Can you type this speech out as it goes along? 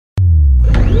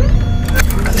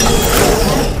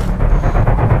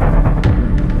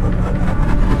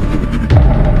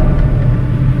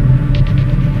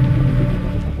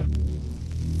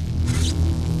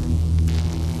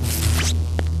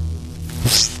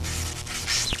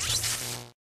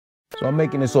So I'm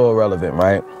making this all relevant,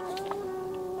 right?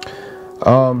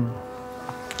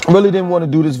 Really didn't want to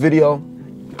do this video.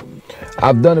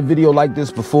 I've done a video like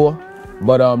this before,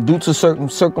 but due to certain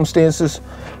circumstances,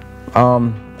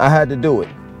 I had to do it.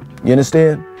 You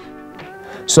understand?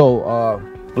 So,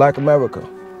 Black America,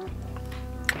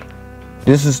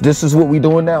 this is what we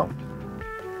doing now.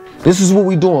 This is what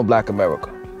we doing, Black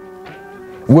America.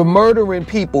 We're murdering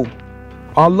people,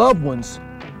 our loved ones,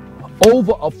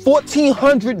 over a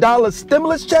 $1,400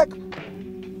 stimulus check,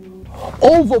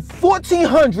 over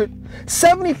 $1,400,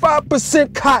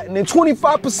 75% cotton and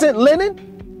 25% linen,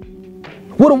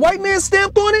 with a white man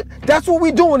stamped on it. That's what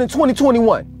we doing in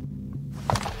 2021.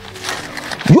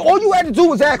 All you had to do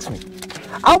was ask me.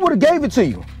 I would have gave it to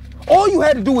you. All you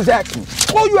had to do was ask me.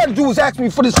 All you had to do was ask me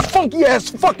for this funky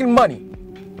ass fucking money.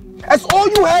 That's all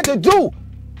you had to do.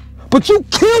 But you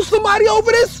kill somebody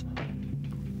over this?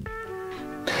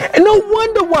 And no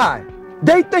wonder why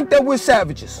they think that we're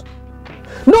savages.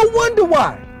 No wonder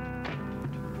why.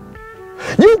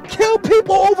 You kill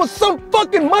people over some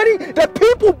fucking money that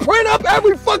people print up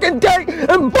every fucking day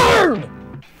and burn.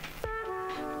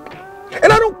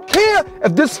 And I don't care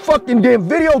if this fucking damn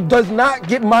video does not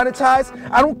get monetized.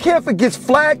 I don't care if it gets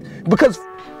flagged, because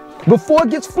before it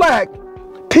gets flagged,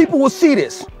 people will see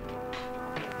this.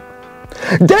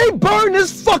 They burn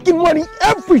this fucking money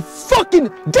every fucking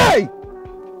day.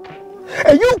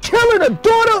 And you killing a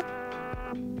daughter,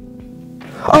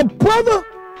 a brother,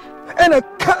 and a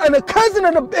cousin,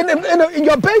 and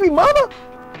your baby mama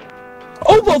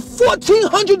over a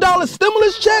 $1,400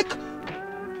 stimulus check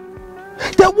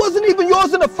that wasn't even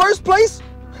yours in the first place,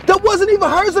 that wasn't even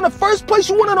hers in the first place.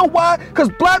 You want to know why? Because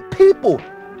black people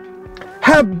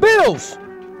have bills.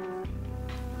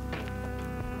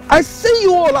 I see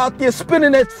you all out there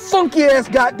spending that funky ass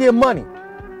goddamn money.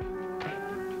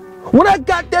 When I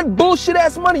got that bullshit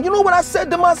ass money, you know what I said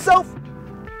to myself?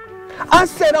 I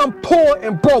said I'm poor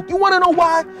and broke. You want to know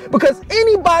why? Because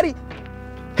anybody,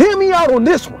 hear me out on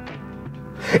this one.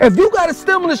 If you got a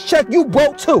stimulus check, you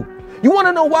broke too. You want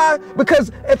to know why?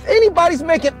 Because if anybody's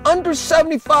making under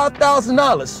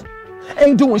 $75,000,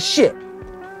 ain't doing shit.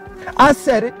 I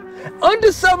said it. Under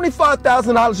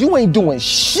 $75,000, you ain't doing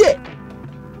shit.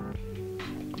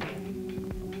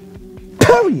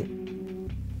 Period.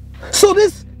 So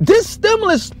this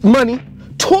stimulus money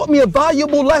taught me a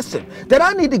valuable lesson that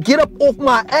I need to get up off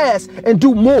my ass and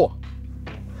do more.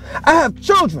 I have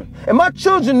children, and my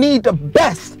children need the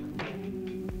best.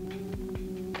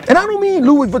 And I don't mean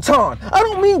Louis Vuitton. I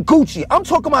don't mean Gucci. I'm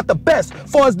talking about the best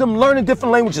as far as them learning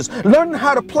different languages, learning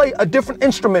how to play a different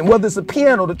instrument, whether it's the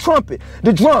piano, the trumpet,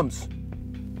 the drums.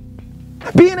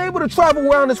 Being able to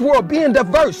travel around this world, being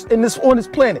diverse on this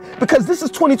planet, because this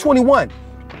is 2021.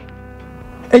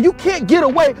 And you can't get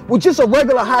away with just a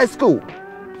regular high school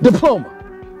diploma.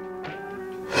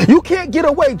 You can't get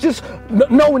away just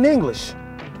knowing English.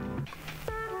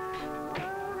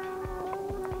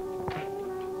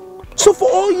 So for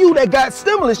all you that got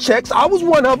stimulus checks, I was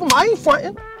one of them. I ain't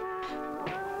fronting.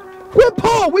 We're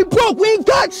poor, we broke, we ain't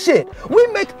got shit. We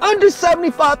make under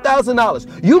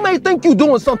 $75,000. You may think you're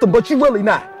doing something, but you're really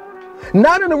not.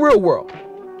 Not in the real world.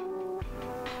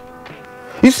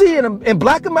 You see, in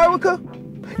Black America,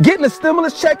 getting a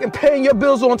stimulus check and paying your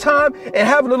bills on time and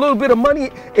having a little bit of money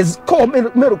is called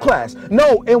middle class.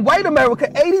 No, in white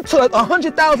America, $80,000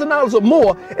 to $100,000 or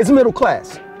more is middle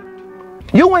class.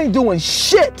 You ain't doing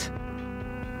shit.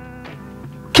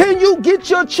 Can you get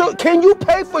can you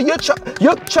pay for your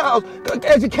child's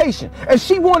education? And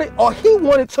she wanted, or he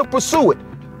wanted to pursue it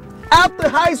after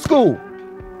high school.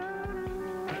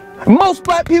 Most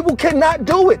black people cannot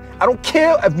do it. I don't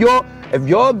care if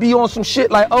y'all be on some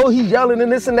shit like, oh, he's yelling and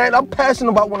this and that. I'm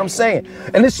passionate about what I'm saying.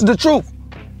 And this is the truth.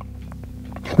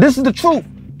 This is the truth.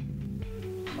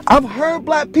 I've heard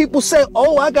black people say,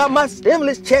 oh, I got my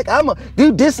stimulus check. I'ma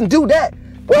do this and do that.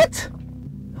 What?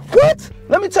 What?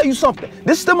 Let me tell you something.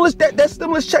 This stimulus, that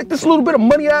stimulus check, this little bit of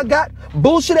money I got,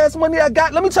 bullshit ass money I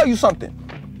got, let me tell you something.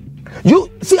 You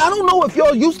see, I don't know if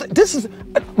y'all used to, this is,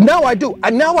 now I do.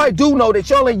 Now I do know that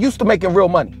y'all ain't used to making real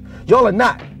money. Y'all are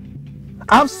not.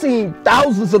 I've seen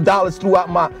thousands of dollars throughout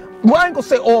I ain't gonna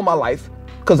say all my life,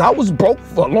 because I was broke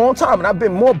for a long time and I've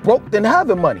been more broke than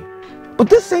having money. But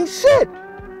this ain't shit.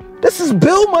 This is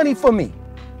bill money for me.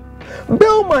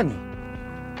 Bill money.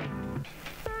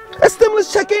 That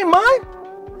stimulus check ain't mine.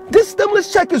 This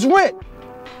stimulus check is rent.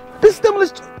 This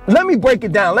stimulus, let me break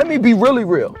it down. Let me be really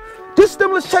real. This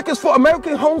stimulus check is for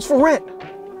American Homes for Rent.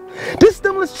 This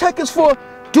stimulus check is for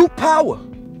Duke Power.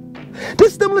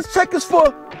 This stimulus check is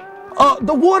for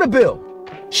the water bill,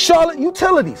 Charlotte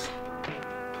Utilities.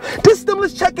 This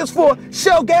stimulus check is for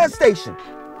Shell gas station,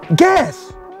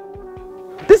 gas.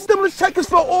 This stimulus check is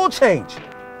for oil change.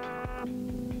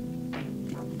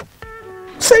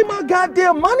 Say my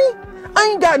goddamn money?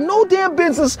 I ain't got no damn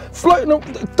business flirting,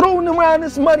 throwing around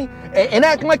this money and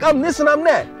acting like I'm this and I'm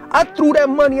that. I threw that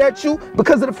money at you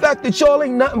because of the fact that y'all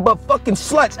ain't nothing but fucking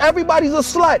sluts. Everybody's a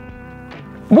slut.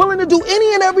 Willing to do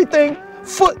any and everything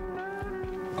for...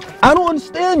 I don't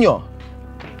understand y'all.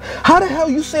 How the hell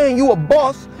you saying you a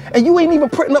boss and you ain't even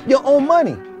printing up your own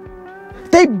money?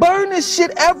 They burn this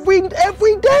shit every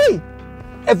day.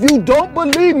 If you don't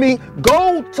believe me,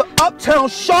 go to Uptown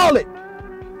Charlotte.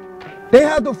 They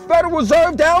have the Federal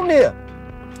Reserve down there,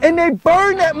 and they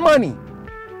burn that money.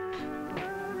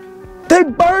 They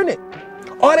burn it,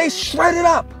 or they shred it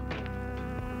up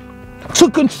to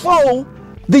control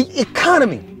the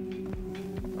economy.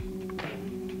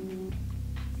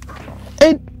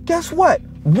 And guess what?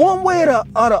 One way or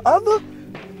the other,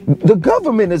 the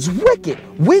government is wicked.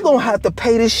 We're going to have to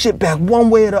pay this shit back one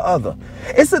way or the other.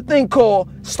 It's a thing called,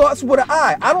 starts with an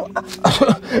I.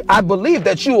 I believe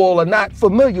that you all are not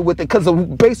familiar with it because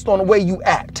based on the way you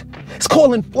act. It's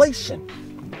called inflation.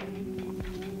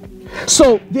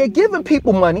 So they're giving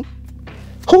people money.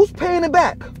 Who's paying it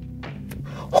back?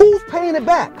 Who's paying it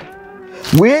back?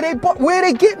 Where are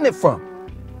they getting it from?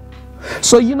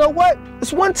 So you know what?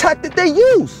 It's one tactic they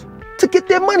use to get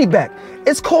their money back.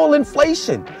 It's called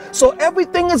inflation. So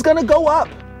everything is going to go up.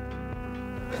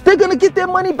 They're going to get their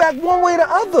money back one way or the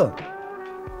other.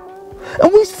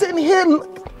 And we sitting here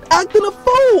acting a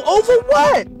fool. Over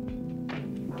what?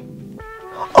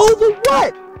 Over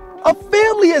what? A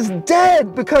family is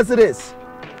dead because of this.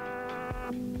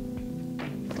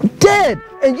 Dead.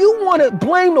 And you want to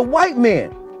blame the white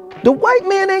man. The white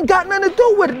man ain't got nothing to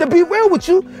do with it, to be real with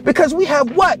you, because we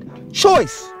have what?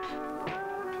 Choice.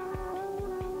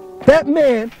 That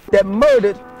man that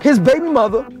murdered his baby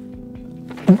mother,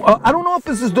 I don't know if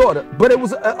it's his daughter, but it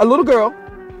was a little girl,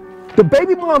 the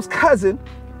baby mom's cousin,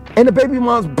 and the baby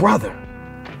mom's brother.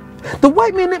 The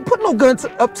white man didn't put no gun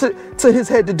up to his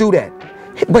head to do that.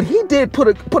 But he did put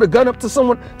a gun up to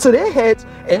someone, to their heads,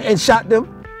 and shot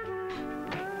them.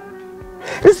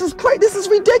 This is crazy. This is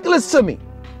ridiculous to me.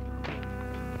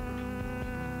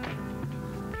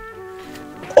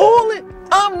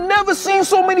 I've never seen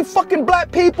so many fucking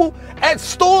black people at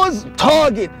stores,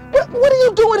 Target. What are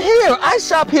you doing here? I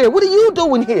shop here. What are you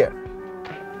doing here?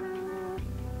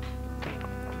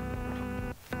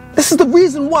 This is the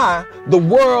reason why the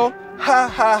world,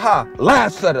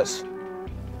 laughs at us.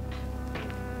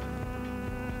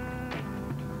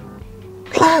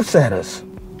 Laughs at us.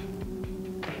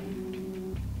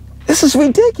 This is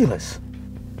ridiculous.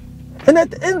 And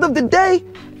at the end of the day,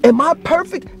 am I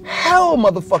perfect? Hell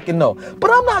motherfucking no.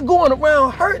 But I'm not going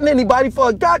around hurting anybody for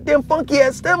a goddamn funky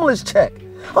ass stimulus check.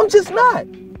 I'm just not.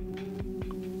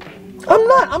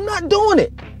 I'm not doing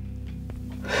it.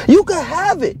 You can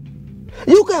have it.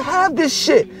 You can have this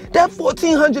shit. That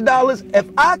 $1,400, if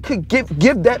I could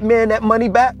give that man that money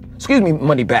back,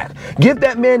 money back. Give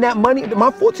that man that money, my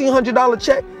 $1,400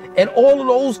 check, and all of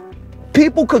those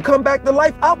people could come back to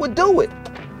life, I would do it.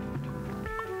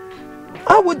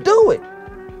 I would do it.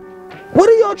 What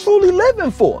are y'all truly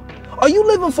living for? Are you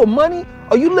living for money?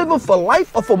 Are you living for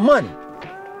life or for money?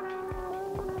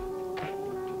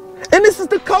 And this is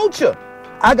the culture.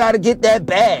 I gotta get that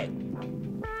bag.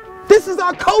 This is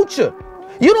our culture.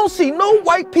 You don't see no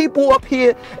white people up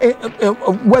here,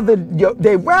 whether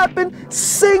they rapping,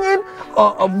 singing,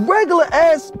 or regular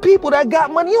ass people that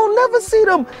got money. You don't never see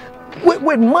them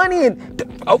with money and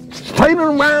playing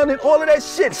around and all of that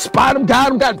shit. Spot him,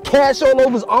 got cash all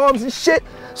over his arms and shit.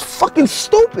 It's fucking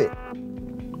stupid.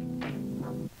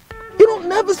 You don't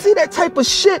never see that type of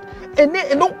shit, and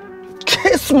don't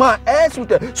kiss my ass with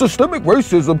the systemic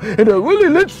racism and the Willie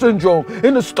Lynch syndrome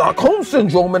and the Stockholm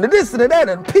syndrome and the this and the that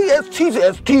and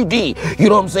PTSD, you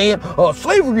know what I'm saying?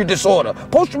 Slavery disorder,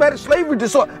 post-traumatic slavery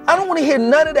disorder. I don't want to hear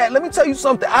none of that. Let me tell you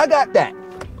something. I got that.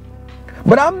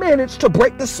 But I managed to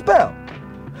break the spell.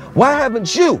 Why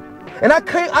haven't you? And I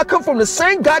come from the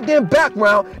same goddamn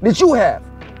background that you have.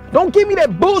 Don't give me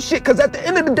that bullshit, because at the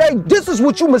end of the day, this is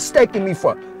what you mistaking me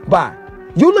for. By.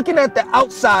 You looking at the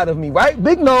outside of me, right?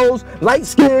 Big nose, light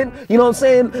skin, you know what I'm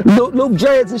saying? Little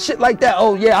dreads and shit like that.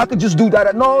 Oh yeah, I could just do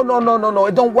that. No.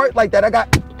 It don't work like that. I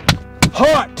got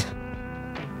heart.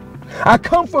 I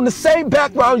come from the same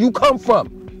background you come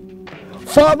from.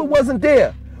 Father wasn't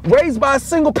there. Raised by a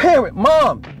single parent,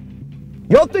 mom.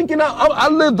 Y'all thinking I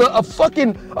lived a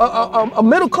fucking a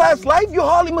middle class life? You're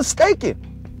hardly mistaken.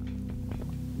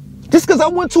 Just because I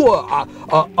went to a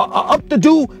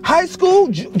up-to-do high school,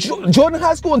 Jordan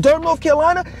High School in Durham, North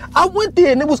Carolina, I went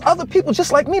there and there was other people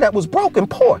just like me that was broke and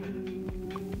poor.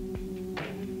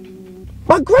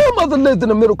 My grandmother lived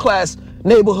in a middle class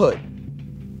neighborhood.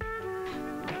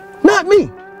 Not me.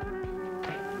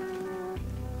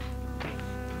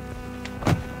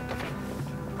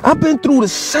 I've been through the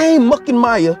same muck and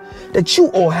mire that you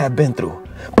all have been through.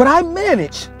 But I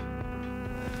managed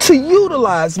to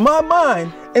utilize my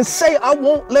mind and say I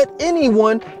won't let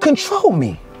anyone control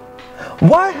me.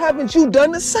 Why haven't you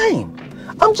done the same?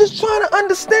 I'm just trying to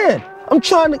understand. I'm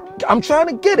trying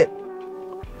to get it.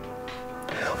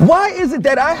 Why is it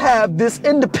that I have this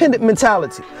independent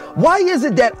mentality? Why is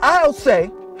it that I'll say,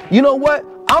 you know what?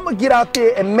 I'm going to get out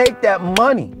there and make that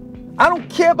money. I don't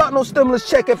care about no stimulus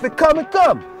check. If it come, it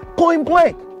come. Point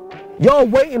blank. Y'all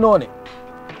waiting on it.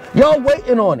 Y'all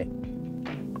waiting on it.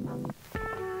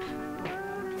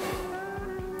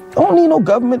 I don't need no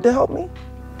government to help me.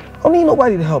 I don't need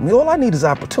nobody to help me. All I need is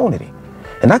opportunity.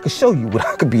 And I can show you what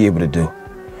I could be able to do.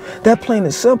 That plain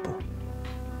and simple.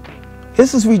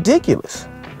 This is ridiculous.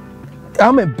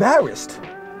 I'm embarrassed.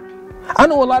 I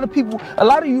know a lot of people, a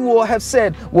lot of you all have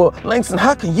said, well, Langston,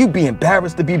 how can you be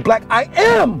embarrassed to be black? I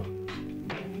am.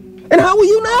 And how are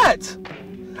you not?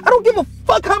 I don't give a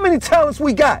fuck how many talents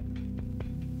we got.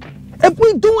 If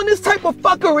we doing this type of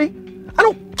fuckery, I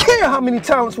don't care how many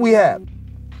talents we have.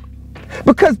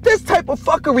 Because this type of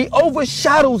fuckery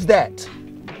overshadows that.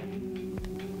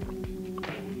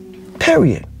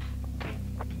 Period.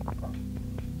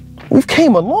 We've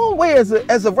came a long way as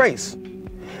a race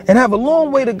and have a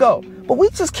long way to go. But we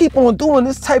just keep on doing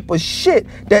this type of shit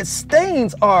that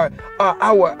stains our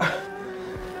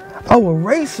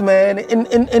race, man.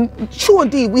 And true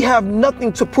indeed, we have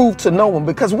nothing to prove to no one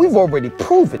because we've already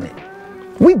proven it.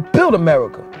 We built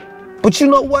America. But you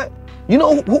know what? You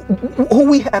know who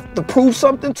we have to prove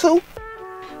something to?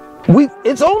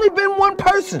 It's only been one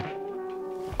person.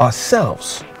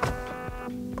 Ourselves.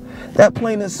 That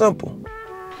plain and simple.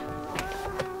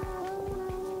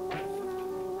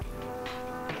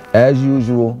 As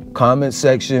usual, comment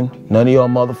section, none of y'all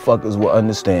motherfuckers will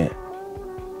understand.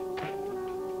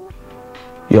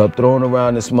 Y'all throwing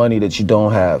around this money that you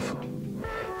don't have.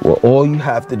 Well, all you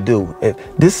have to do,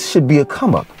 this should be a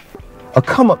come up. A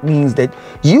come up means that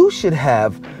you should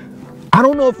have, I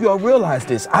don't know if y'all realize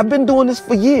this, I've been doing this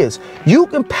for years. You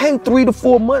can pay 3 to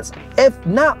 4 months, if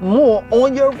not more,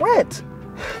 on your rent.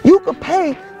 You can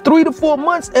pay 3 to 4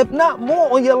 months, if not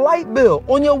more, on your light bill,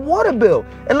 on your water bill.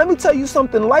 And let me tell you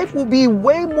something, life will be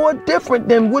way more different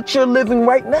than what you're living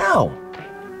right now.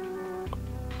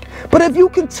 But if you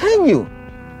continue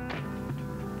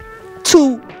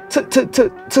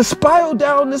to spiral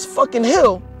down this fucking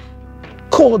hill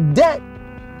called debt,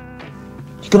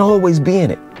 you can always be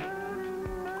in it.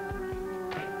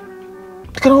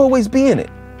 You can always be in it.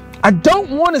 I don't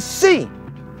want to see,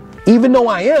 even though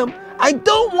I am, I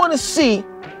don't want to see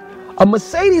a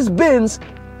Mercedes-Benz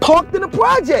parked in the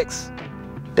projects.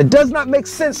 That does not make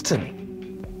sense to me.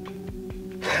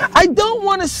 I don't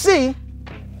want to see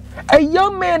a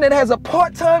young man that has a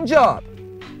part-time job,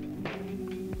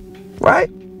 right?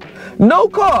 No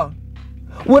car,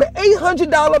 with an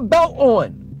 $800 belt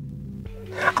on.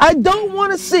 I don't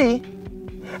want to see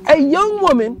a young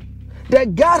woman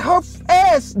that got her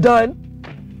ass done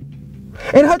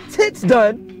and her tits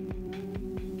done,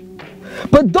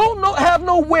 but don't have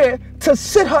nowhere to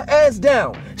sit her ass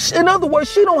down. In other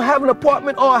words, she don't have an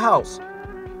apartment or a house.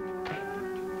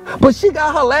 But she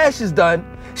got her lashes done.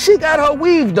 She got her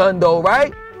weave done though,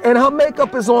 right? And her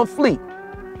makeup is on fleek.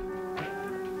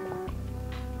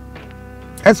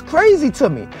 That's crazy to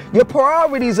me. Your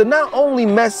priorities are not only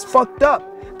fucked up,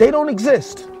 they don't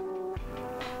exist.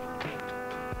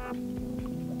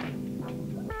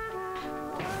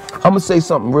 I'm gonna say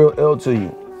something real ill to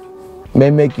you. May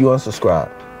make you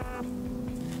unsubscribe.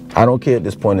 I don't care at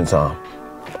this point in time.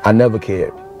 I never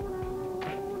cared.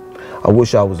 I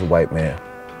wish I was a white man.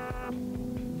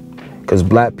 Because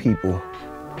black people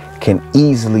can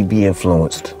easily be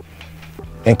influenced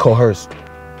and coerced.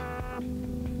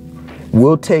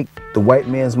 We'll take the white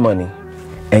man's money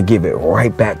and give it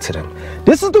right back to them.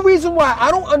 This is the reason why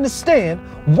I don't understand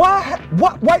why,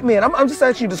 white man, I'm just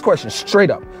asking you this question straight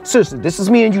up. Seriously, this is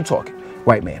me and you talking,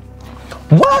 white man.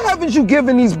 Why haven't you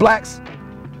given these blacks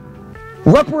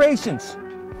reparations?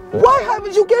 Why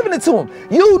haven't you given it to them?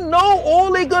 You know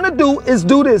all they're gonna do is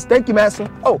do this. Thank you, master.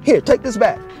 Oh, here, take this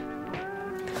back.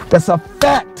 That's a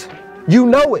fact. You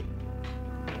know it.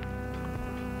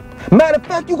 Matter of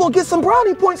fact, you're going to get some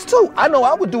brownie points too. I know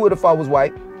I would do it if I was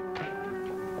white.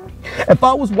 If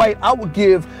I was white, I would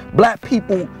give black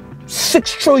people $6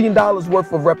 trillion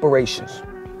worth of reparations.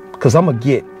 Because I'm going to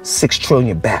get $6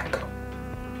 trillion back.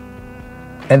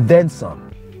 And then some.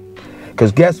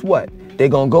 Because guess what? They're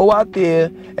going to go out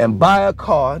there and buy a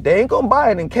car. They ain't going to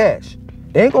buy it in cash.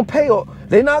 They ain't going to pay.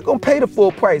 They're not going to pay the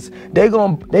full price. They're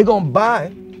going to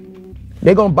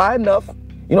buy enough.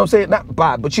 You know what I'm saying? Not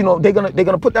buy, but you know, they're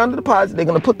gonna put down the deposit. They're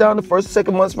gonna put down the first,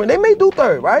 second month's rent. They may do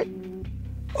third, right?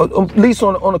 At least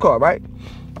on the car, right?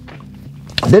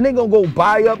 Then they're gonna go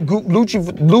buy up Louis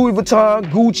Vuitton,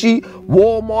 Gucci,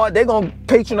 Walmart. They're gonna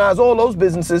patronize all those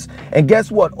businesses. And guess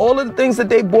what? All of the things that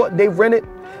they bought, they rented.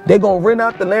 They're gonna rent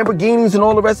out the Lamborghinis and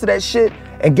all the rest of that shit.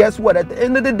 And guess what? At the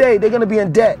end of the day, they're gonna be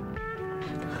in debt.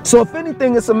 So if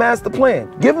anything, it's a master plan.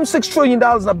 Give them $6 trillion,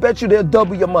 and I bet you they'll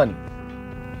double your money.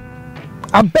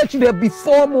 I bet you they'll be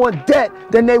far more in debt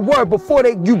than they were before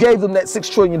you gave them that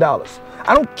 $6 trillion.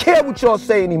 I don't care what y'all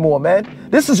say anymore, man.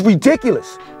 This is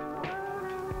ridiculous.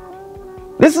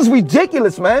 This is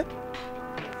ridiculous, man.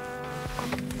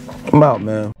 I'm out,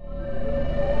 man.